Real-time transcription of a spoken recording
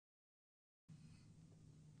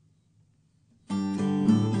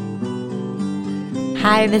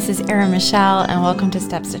Hi, this is Erin Michelle, and welcome to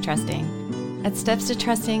Steps to Trusting. At Steps to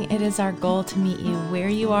Trusting, it is our goal to meet you where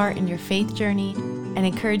you are in your faith journey and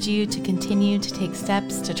encourage you to continue to take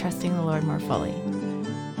steps to trusting the Lord more fully.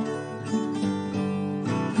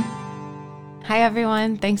 Hi,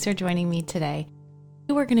 everyone. Thanks for joining me today.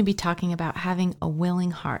 We're going to be talking about having a willing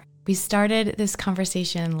heart. We started this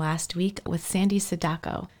conversation last week with Sandy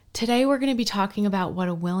Sadako. Today, we're going to be talking about what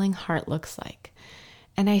a willing heart looks like.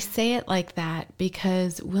 And I say it like that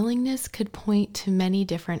because willingness could point to many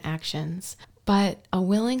different actions, but a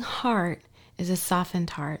willing heart is a softened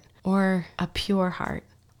heart or a pure heart.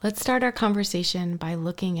 Let's start our conversation by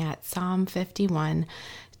looking at Psalm 51,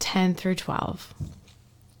 10 through 12.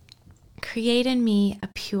 Create in me a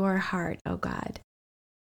pure heart, O God.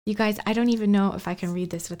 You guys, I don't even know if I can read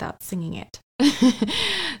this without singing it.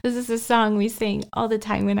 This is a song we sang all the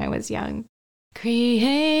time when I was young.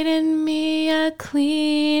 Create in me a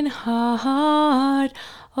clean heart,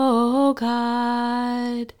 O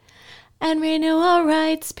God, and renew a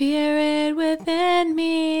right spirit within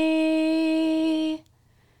me.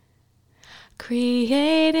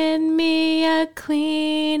 Create in me a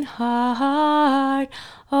clean heart,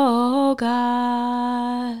 O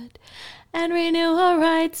God, and renew a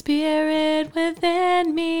right spirit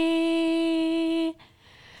within me.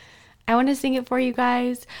 I want to sing it for you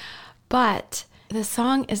guys, but the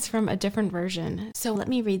song is from a different version. So let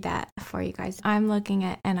me read that for you guys. I'm looking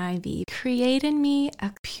at NIV. Create in me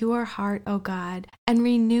a pure heart, O God, and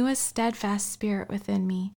renew a steadfast spirit within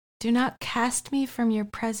me. Do not cast me from your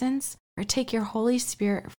presence or take your Holy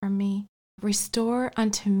Spirit from me. Restore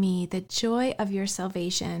unto me the joy of your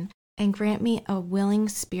salvation and grant me a willing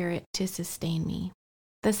spirit to sustain me.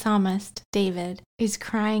 The psalmist, David, is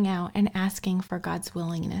crying out and asking for God's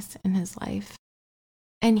willingness in his life.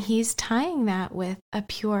 And he's tying that with a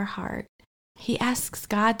pure heart. He asks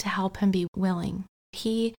God to help him be willing.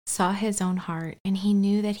 He saw his own heart and he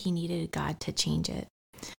knew that he needed God to change it,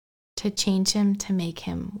 to change him, to make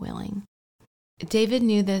him willing. David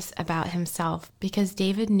knew this about himself because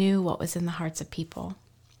David knew what was in the hearts of people.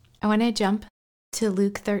 I want to jump to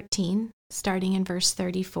Luke 13, starting in verse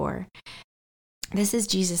 34. This is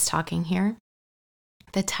Jesus talking here.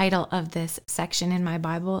 The title of this section in my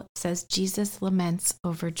Bible says, Jesus laments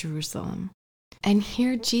over Jerusalem. And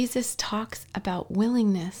here Jesus talks about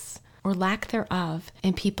willingness or lack thereof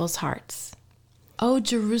in people's hearts. O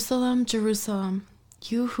Jerusalem, Jerusalem,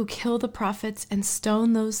 you who kill the prophets and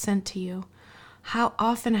stone those sent to you. How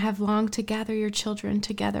often I have longed to gather your children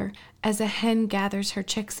together as a hen gathers her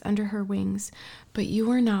chicks under her wings, but you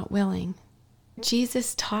were not willing.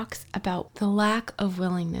 Jesus talks about the lack of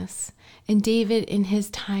willingness, and David in his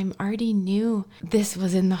time already knew this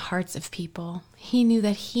was in the hearts of people. He knew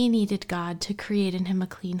that he needed God to create in him a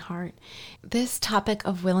clean heart. This topic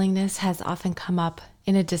of willingness has often come up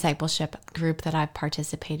in a discipleship group that I've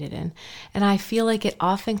participated in, and I feel like it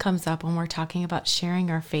often comes up when we're talking about sharing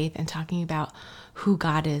our faith and talking about who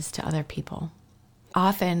God is to other people.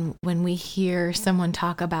 Often when we hear someone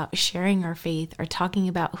talk about sharing our faith or talking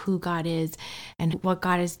about who God is and what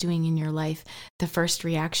God is doing in your life, the first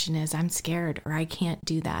reaction is, I'm scared or I can't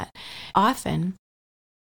do that. Often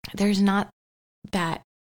there's not that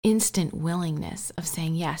instant willingness of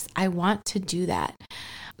saying, yes, I want to do that.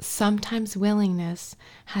 Sometimes willingness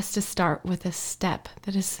has to start with a step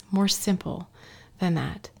that is more simple than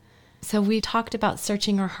that. So we talked about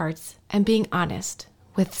searching our hearts and being honest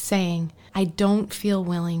with saying, I don't feel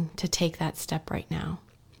willing to take that step right now.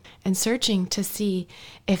 And searching to see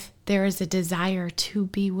if there is a desire to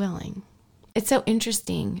be willing. It's so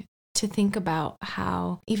interesting to think about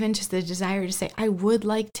how even just the desire to say, I would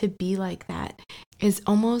like to be like that, is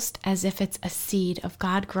almost as if it's a seed of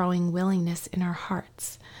God growing willingness in our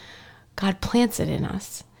hearts. God plants it in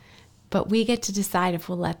us, but we get to decide if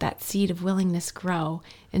we'll let that seed of willingness grow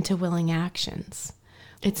into willing actions.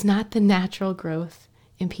 It's not the natural growth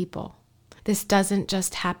in people. This doesn't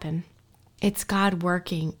just happen. It's God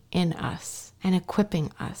working in us and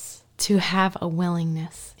equipping us to have a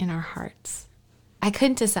willingness in our hearts. I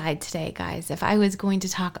couldn't decide today, guys, if I was going to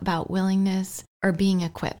talk about willingness or being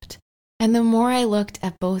equipped. And the more I looked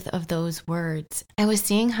at both of those words, I was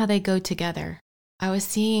seeing how they go together. I was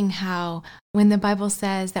seeing how when the Bible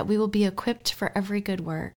says that we will be equipped for every good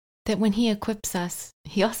work, that when he equips us,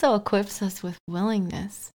 he also equips us with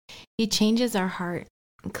willingness. He changes our heart,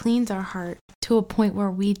 cleans our heart to a point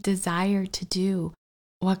where we desire to do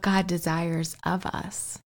what God desires of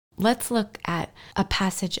us. Let's look at a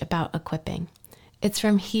passage about equipping. It's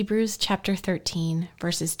from Hebrews chapter 13,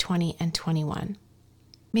 verses 20 and 21.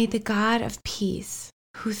 May the God of peace,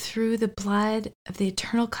 who through the blood of the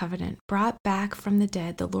eternal covenant brought back from the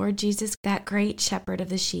dead the Lord Jesus, that great shepherd of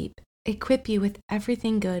the sheep, equip you with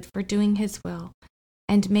everything good for doing his will.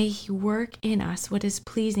 And may he work in us what is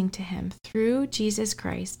pleasing to him through Jesus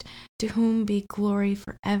Christ, to whom be glory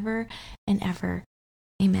forever and ever.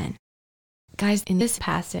 Amen. Guys, in this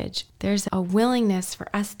passage, there's a willingness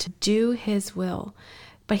for us to do his will,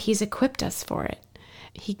 but he's equipped us for it.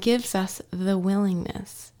 He gives us the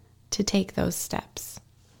willingness to take those steps.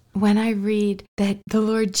 When I read that the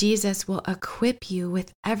Lord Jesus will equip you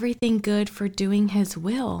with everything good for doing his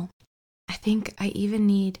will, I think I even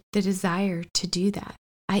need the desire to do that.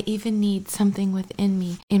 I even need something within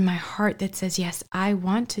me, in my heart, that says, yes, I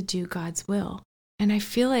want to do God's will. And I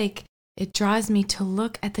feel like it draws me to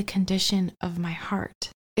look at the condition of my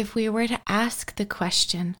heart. If we were to ask the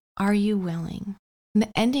question, are you willing? The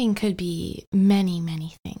ending could be many,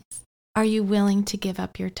 many things. Are you willing to give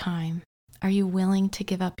up your time? Are you willing to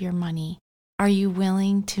give up your money? Are you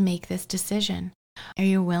willing to make this decision? Are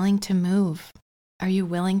you willing to move? Are you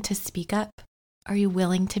willing to speak up? Are you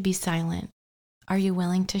willing to be silent? Are you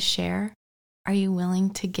willing to share? Are you willing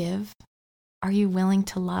to give? Are you willing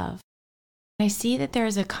to love? I see that there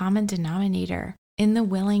is a common denominator in the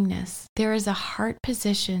willingness. There is a heart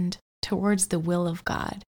positioned towards the will of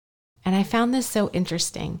God. And I found this so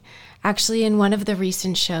interesting. Actually, in one of the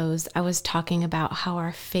recent shows, I was talking about how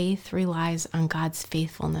our faith relies on God's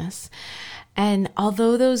faithfulness. And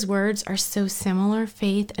although those words are so similar,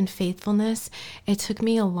 faith and faithfulness, it took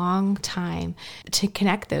me a long time to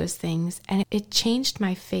connect those things. And it changed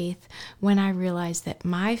my faith when I realized that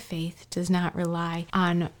my faith does not rely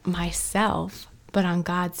on myself, but on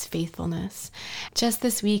God's faithfulness. Just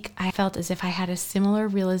this week, I felt as if I had a similar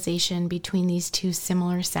realization between these two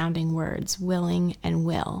similar sounding words, willing and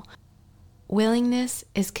will. Willingness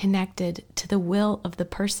is connected to the will of the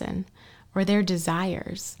person or their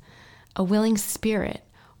desires. A willing spirit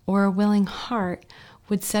or a willing heart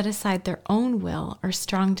would set aside their own will or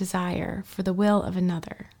strong desire for the will of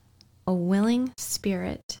another. A willing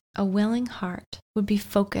spirit, a willing heart would be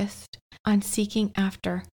focused on seeking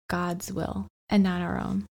after God's will and not our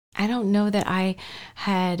own. I don't know that I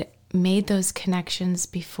had made those connections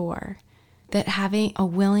before, that having a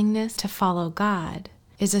willingness to follow God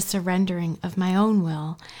is a surrendering of my own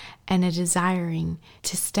will and a desiring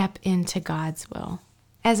to step into God's will.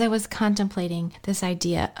 As I was contemplating this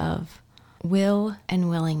idea of will and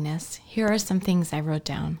willingness, here are some things I wrote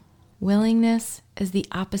down. Willingness is the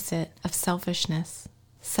opposite of selfishness.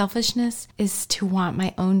 Selfishness is to want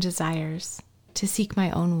my own desires, to seek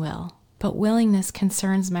my own will. But willingness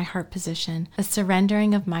concerns my heart position, a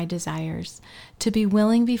surrendering of my desires. To be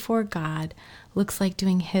willing before God looks like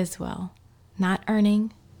doing his will, not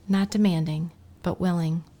earning, not demanding, but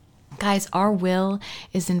willing. Guys, our will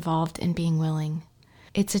is involved in being willing.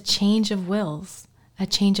 It's a change of wills, a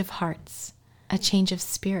change of hearts, a change of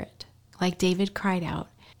spirit. Like David cried out,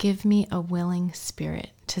 give me a willing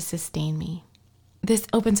spirit to sustain me. This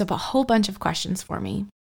opens up a whole bunch of questions for me.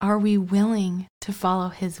 Are we willing to follow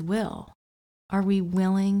his will? Are we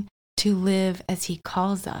willing to live as he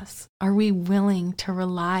calls us? Are we willing to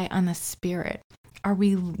rely on the Spirit? Are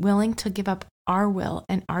we willing to give up our will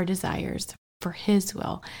and our desires for his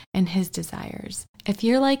will and his desires? If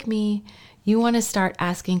you're like me, you want to start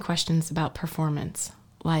asking questions about performance.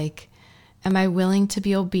 Like, am I willing to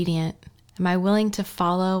be obedient? Am I willing to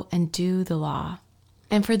follow and do the law?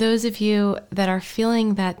 And for those of you that are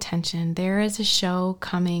feeling that tension, there is a show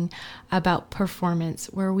coming about performance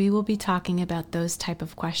where we will be talking about those type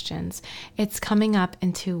of questions. It's coming up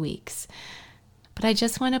in 2 weeks. But I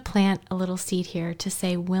just want to plant a little seed here to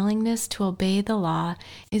say willingness to obey the law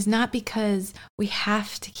is not because we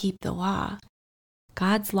have to keep the law.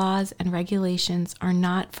 God's laws and regulations are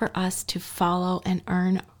not for us to follow and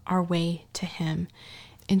earn our way to him.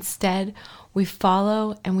 Instead, we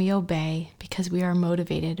follow and we obey because we are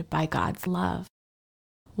motivated by God's love.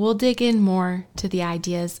 We'll dig in more to the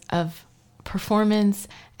ideas of performance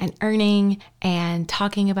and earning and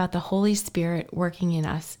talking about the Holy Spirit working in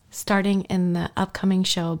us, starting in the upcoming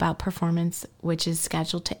show about performance, which is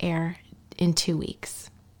scheduled to air in 2 weeks.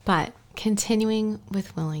 But continuing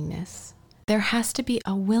with willingness, there has to be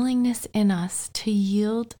a willingness in us to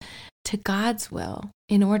yield to God's will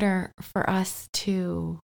in order for us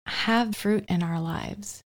to have fruit in our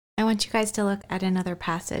lives. I want you guys to look at another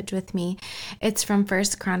passage with me. It's from 1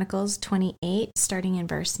 Chronicles 28, starting in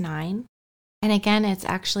verse 9. And again, it's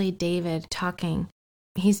actually David talking.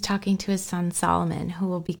 He's talking to his son Solomon, who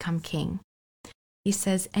will become king. He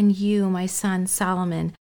says, "And you, my son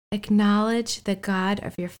Solomon, acknowledge the God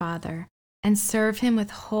of your father and serve him with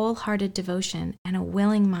wholehearted devotion and a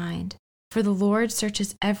willing mind. For the Lord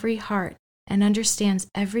searches every heart and understands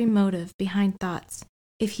every motive behind thoughts.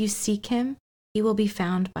 If you seek him, he will be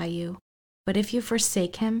found by you. But if you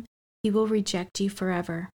forsake him, he will reject you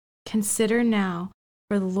forever. Consider now,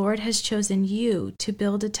 for the Lord has chosen you to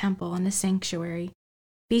build a temple and a sanctuary.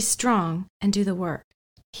 Be strong and do the work.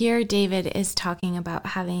 Here, David is talking about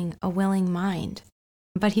having a willing mind,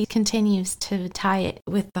 but he continues to tie it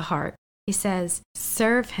with the heart. He says,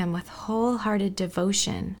 serve him with wholehearted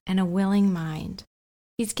devotion and a willing mind.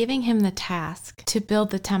 He's giving him the task to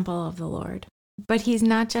build the temple of the Lord. But he's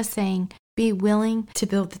not just saying, be willing to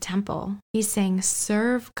build the temple. He's saying,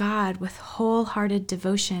 serve God with wholehearted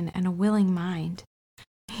devotion and a willing mind.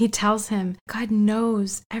 He tells him, God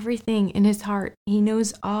knows everything in his heart. He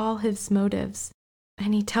knows all his motives.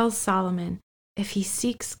 And he tells Solomon, if he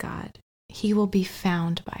seeks God, he will be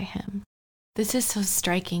found by him. This is so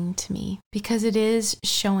striking to me because it is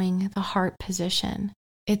showing the heart position.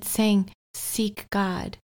 It's saying, seek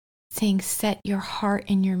God. It's saying, set your heart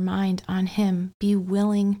and your mind on him. Be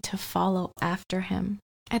willing to follow after him.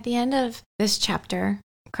 At the end of this chapter,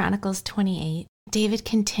 Chronicles 28, David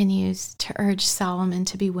continues to urge Solomon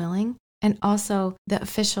to be willing, and also the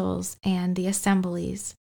officials and the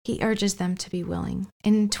assemblies. He urges them to be willing.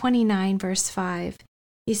 In 29 verse 5,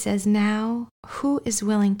 he says, now who is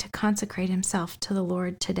willing to consecrate himself to the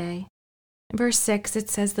Lord today? In verse 6, it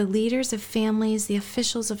says, the leaders of families, the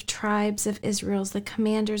officials of tribes of Israel, the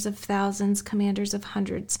commanders of thousands, commanders of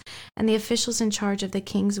hundreds, and the officials in charge of the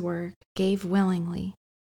king's work gave willingly.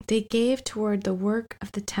 They gave toward the work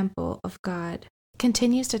of the temple of God. It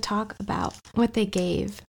continues to talk about what they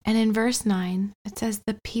gave. And in verse 9, it says,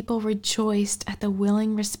 the people rejoiced at the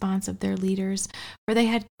willing response of their leaders, for they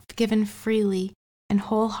had given freely and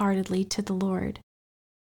wholeheartedly to the Lord.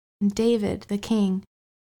 And David, the king,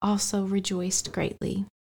 also rejoiced greatly.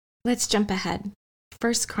 Let's jump ahead.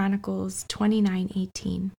 1 Chronicles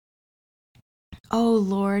 29:18. O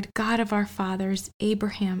Lord, God of our fathers,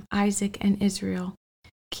 Abraham, Isaac, and Israel,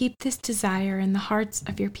 keep this desire in the hearts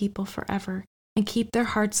of your people forever, and keep their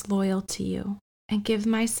hearts loyal to you, and give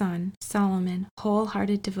my son, Solomon,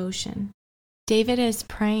 wholehearted devotion. David is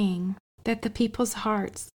praying that the people's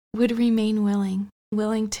hearts would remain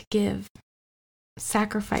willing to give,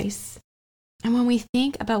 sacrifice. And when we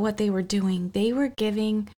think about what they were doing, they were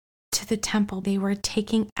giving to the temple. They were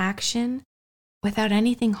taking action without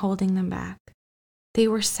anything holding them back. They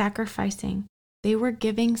were sacrificing. They were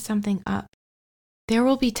giving something up. There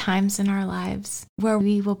will be times in our lives where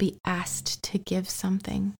we will be asked to give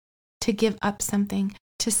something, to give up something,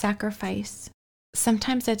 to sacrifice.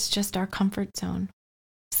 Sometimes it's just our comfort zone.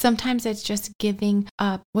 Sometimes it's just giving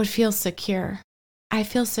up what feels secure. I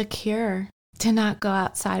feel secure to not go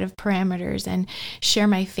outside of parameters and share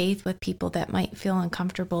my faith with people that might feel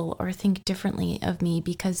uncomfortable or think differently of me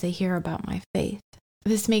because they hear about my faith.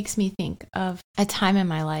 This makes me think of a time in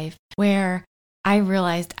my life where I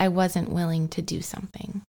realized I wasn't willing to do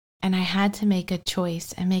something. And I had to make a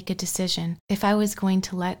choice and make a decision if I was going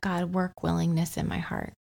to let God work willingness in my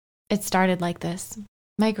heart. It started like this.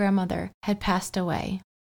 My grandmother had passed away.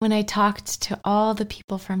 When I talked to all the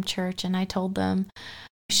people from church and I told them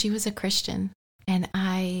she was a Christian and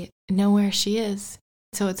I know where she is.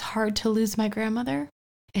 So it's hard to lose my grandmother.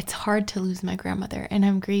 It's hard to lose my grandmother, and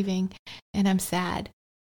I'm grieving and I'm sad,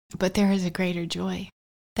 but there is a greater joy.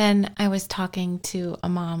 Then I was talking to a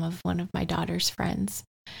mom of one of my daughter's friends,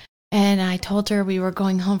 and I told her we were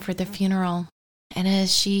going home for the funeral. And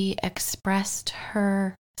as she expressed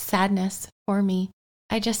her sadness for me,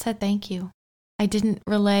 I just said thank you. I didn't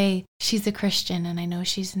relay, she's a Christian and I know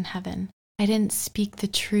she's in heaven. I didn't speak the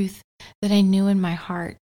truth that I knew in my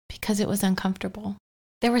heart because it was uncomfortable.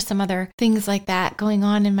 There were some other things like that going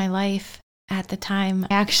on in my life at the time.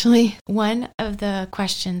 Actually, one of the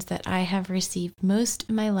questions that I have received most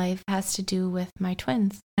in my life has to do with my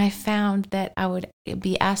twins. I found that I would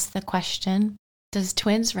be asked the question, does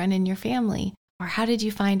twins run in your family? Or how did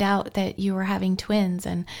you find out that you were having twins?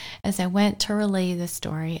 And as I went to relay the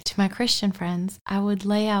story to my Christian friends, I would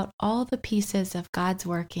lay out all the pieces of God's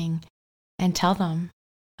working and tell them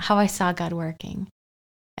how I saw God working.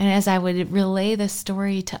 And as I would relay the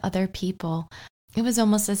story to other people, it was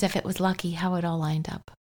almost as if it was lucky how it all lined up.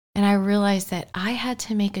 And I realized that I had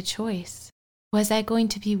to make a choice. Was I going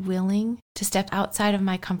to be willing to step outside of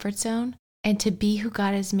my comfort zone and to be who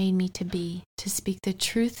God has made me to be, to speak the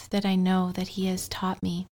truth that I know that He has taught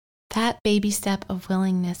me? That baby step of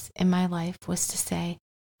willingness in my life was to say,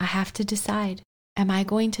 I have to decide, am I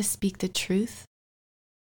going to speak the truth?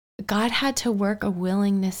 God had to work a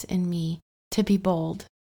willingness in me to be bold.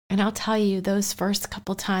 And I'll tell you, those first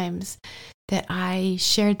couple times that I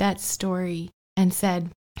shared that story and said,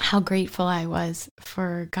 how grateful I was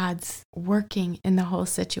for God's working in the whole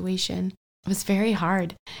situation. It was very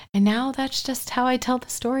hard. And now that's just how I tell the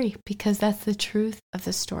story, because that's the truth of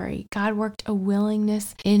the story. God worked a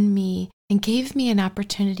willingness in me and gave me an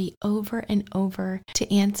opportunity over and over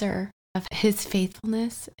to answer of his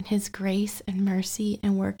faithfulness and his grace and mercy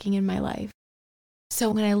and working in my life. So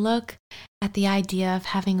when I look at the idea of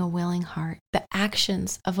having a willing heart, the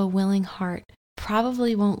actions of a willing heart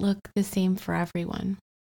probably won't look the same for everyone.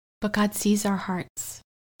 But God sees our hearts.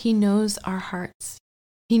 He knows our hearts.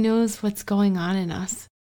 He knows what's going on in us.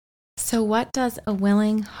 So what does a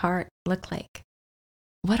willing heart look like?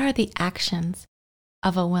 What are the actions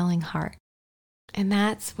of a willing heart? And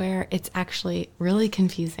that's where it's actually really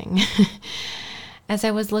confusing. As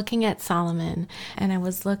I was looking at Solomon and I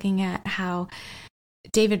was looking at how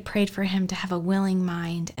David prayed for him to have a willing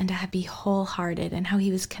mind and to be wholehearted, and how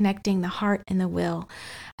he was connecting the heart and the will,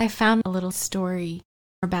 I found a little story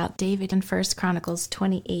about David in 1 Chronicles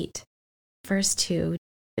 28, verse 2.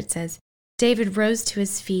 It says, David rose to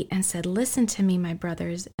his feet and said, "Listen to me, my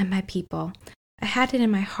brothers and my people. I had it in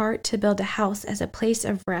my heart to build a house as a place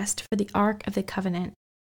of rest for the ark of the covenant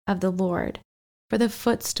of the Lord, for the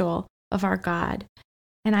footstool of our God.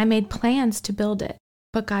 And I made plans to build it.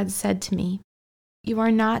 But God said to me, you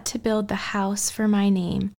are not to build the house for my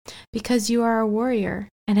name, because you are a warrior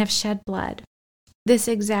and have shed blood." This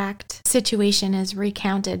exact situation is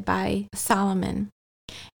recounted by Solomon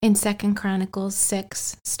in 2 Chronicles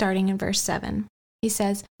 6, starting in verse 7. He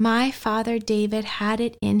says, "My father David had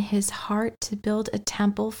it in his heart to build a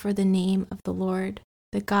temple for the name of the Lord,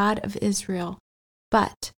 the God of Israel.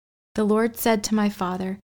 But the Lord said to my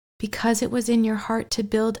father, because it was in your heart to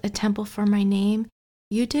build a temple for my name,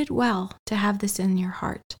 you did well to have this in your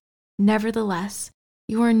heart. Nevertheless,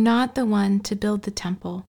 you are not the one to build the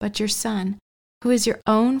temple, but your son, who is your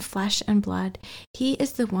own flesh and blood. He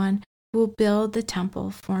is the one who will build the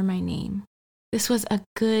temple for my name." This was a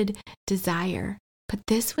good desire, but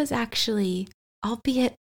this was actually,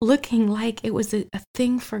 albeit looking like it was a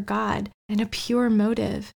thing for God and a pure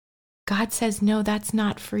motive. God says, no, that's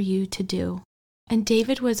not for you to do. And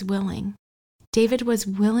David was willing. David was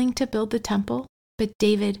willing to build the temple, but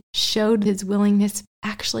David showed his willingness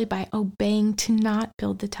actually by obeying to not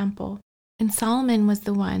build the temple. And Solomon was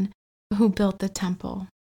the one who built the temple.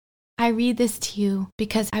 I read this to you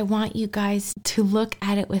because I want you guys to look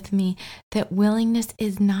at it with me, that willingness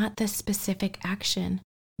is not the specific action.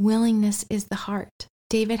 Willingness is the heart.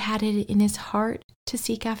 David had it in his heart to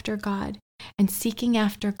seek after God, and seeking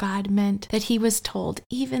after God meant that he was told,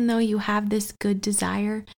 even though you have this good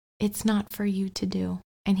desire, it's not for you to do.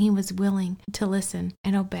 And he was willing to listen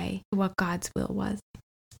and obey what God's will was.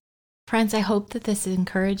 Friends, I hope that this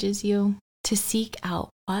encourages you to seek out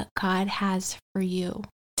what God has for you,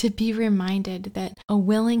 to be reminded that a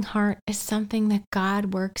willing heart is something that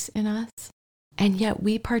God works in us, and yet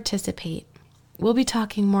we participate. We'll be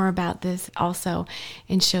talking more about this also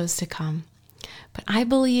in shows to come. But I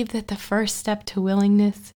believe that the first step to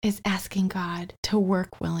willingness is asking God to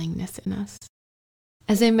work willingness in us.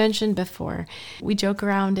 As I mentioned before, we joke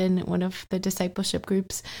around in one of the discipleship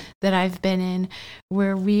groups that I've been in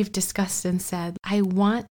where we've discussed and said, I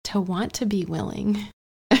want to be willing.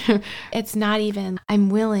 It's not even I'm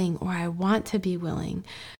willing or I want to be willing,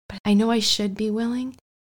 but I know I should be willing,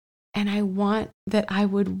 and I want that I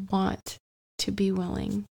would want to be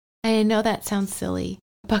willing. And I know that sounds silly,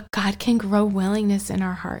 but God can grow willingness in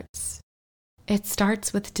our hearts. It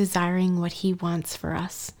starts with desiring what He wants for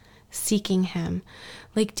us, seeking Him.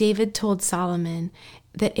 Like David told Solomon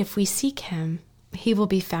that if we seek Him, He will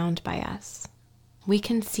be found by us. We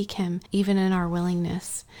can seek Him even in our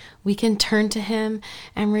willingness. We can turn to Him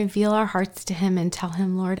and reveal our hearts to Him and tell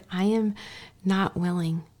Him, Lord, I am not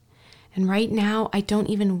willing. And right now, I don't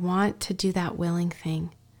even want to do that willing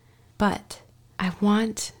thing. But I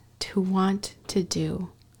want to do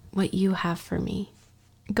what you have for me.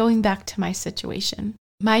 Going back to my situation,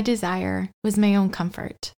 my desire was my own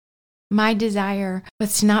comfort. My desire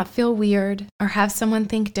was to not feel weird or have someone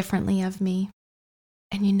think differently of me.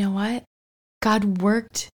 And you know what? God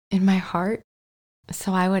worked in my heart,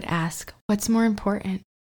 so I would ask, what's more important?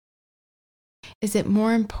 Is it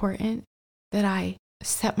more important that I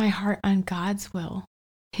set my heart on God's will,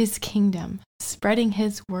 His kingdom, spreading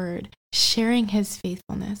His word, sharing His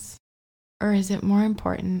faithfulness? Or is it more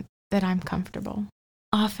important that I'm comfortable?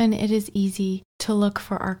 Often it is easy to look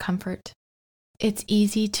for our comfort. It's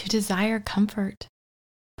easy to desire comfort,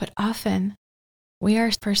 but often we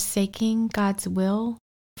are forsaking God's will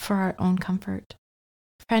for our own comfort.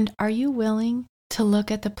 Friend, are you willing to look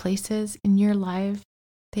at the places in your life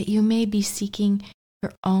that you may be seeking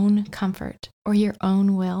your own comfort or your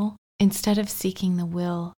own will instead of seeking the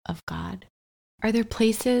will of God? Are there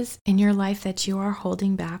places in your life that you are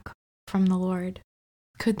holding back from the Lord?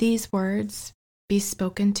 Could these words be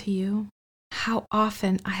spoken to you? How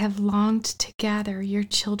often I have longed to gather your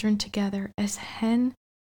children together as hen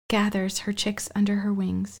gathers her chicks under her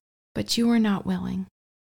wings, but you are not willing.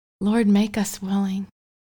 Lord, make us willing.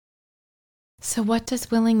 So what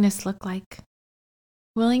does willingness look like?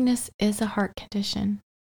 Willingness is a heart condition.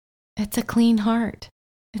 It's a clean heart.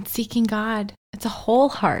 It's seeking God. It's a whole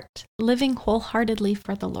heart, living wholeheartedly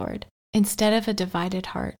for the Lord instead of a divided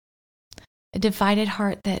heart. A divided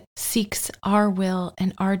heart that seeks our will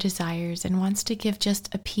and our desires and wants to give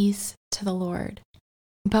just a piece to the Lord.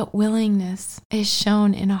 But willingness is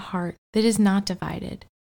shown in a heart that is not divided.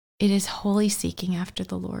 It is wholly seeking after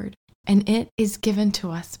the Lord, and it is given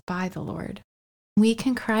to us by the Lord. We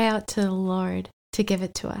can cry out to the Lord to give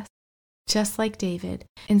it to us, just like David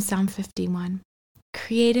in Psalm 51.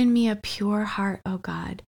 Create in me a pure heart, O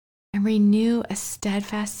God, and renew a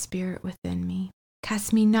steadfast spirit within me.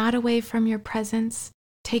 Cast me not away from your presence.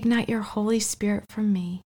 Take not your Holy Spirit from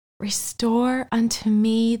me. Restore unto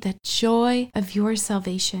me the joy of your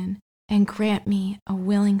salvation, and grant me a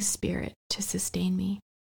willing spirit to sustain me.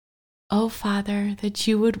 O Father, that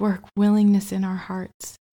you would work willingness in our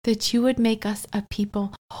hearts, that you would make us a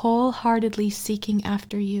people wholeheartedly seeking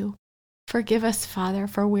after you. Forgive us, Father,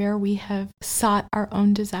 for where we have sought our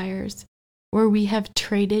own desires, where we have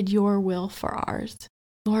traded your will for ours.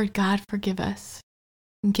 Lord God, forgive us.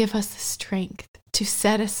 And give us the strength to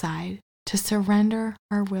set aside, to surrender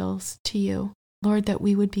our wills to you. Lord, that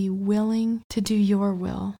we would be willing to do your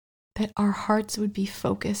will, that our hearts would be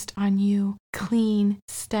focused on you, clean,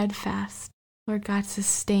 steadfast. Lord God,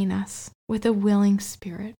 sustain us with a willing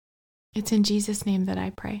spirit. It's in Jesus' name that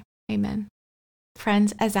I pray. Amen.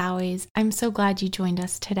 Friends, as always, I'm so glad you joined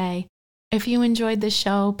us today. If you enjoyed the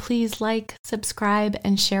show, please like, subscribe,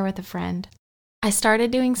 and share with a friend. I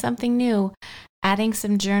started doing something new, adding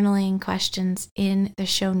some journaling questions in the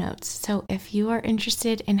show notes. So if you are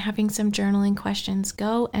interested in having some journaling questions,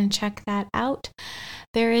 go and check that out.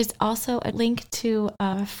 There is also a link to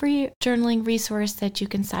a free journaling resource that you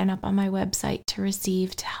can sign up on my website to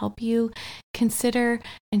receive to help you consider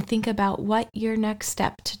and think about what your next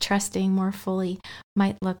step to trusting more fully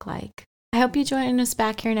might look like. I hope you join us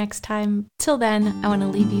back here next time. Till then, I want to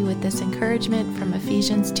leave you with this encouragement from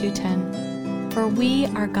Ephesians 2:10. For we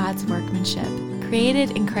are God's workmanship,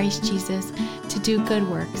 created in Christ Jesus to do good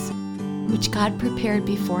works, which God prepared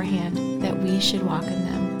beforehand that we should walk in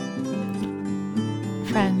them.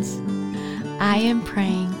 Friends, I am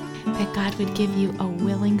praying that God would give you a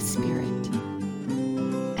willing spirit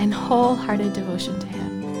and wholehearted devotion to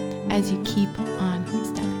Him as you keep on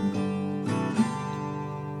stepping.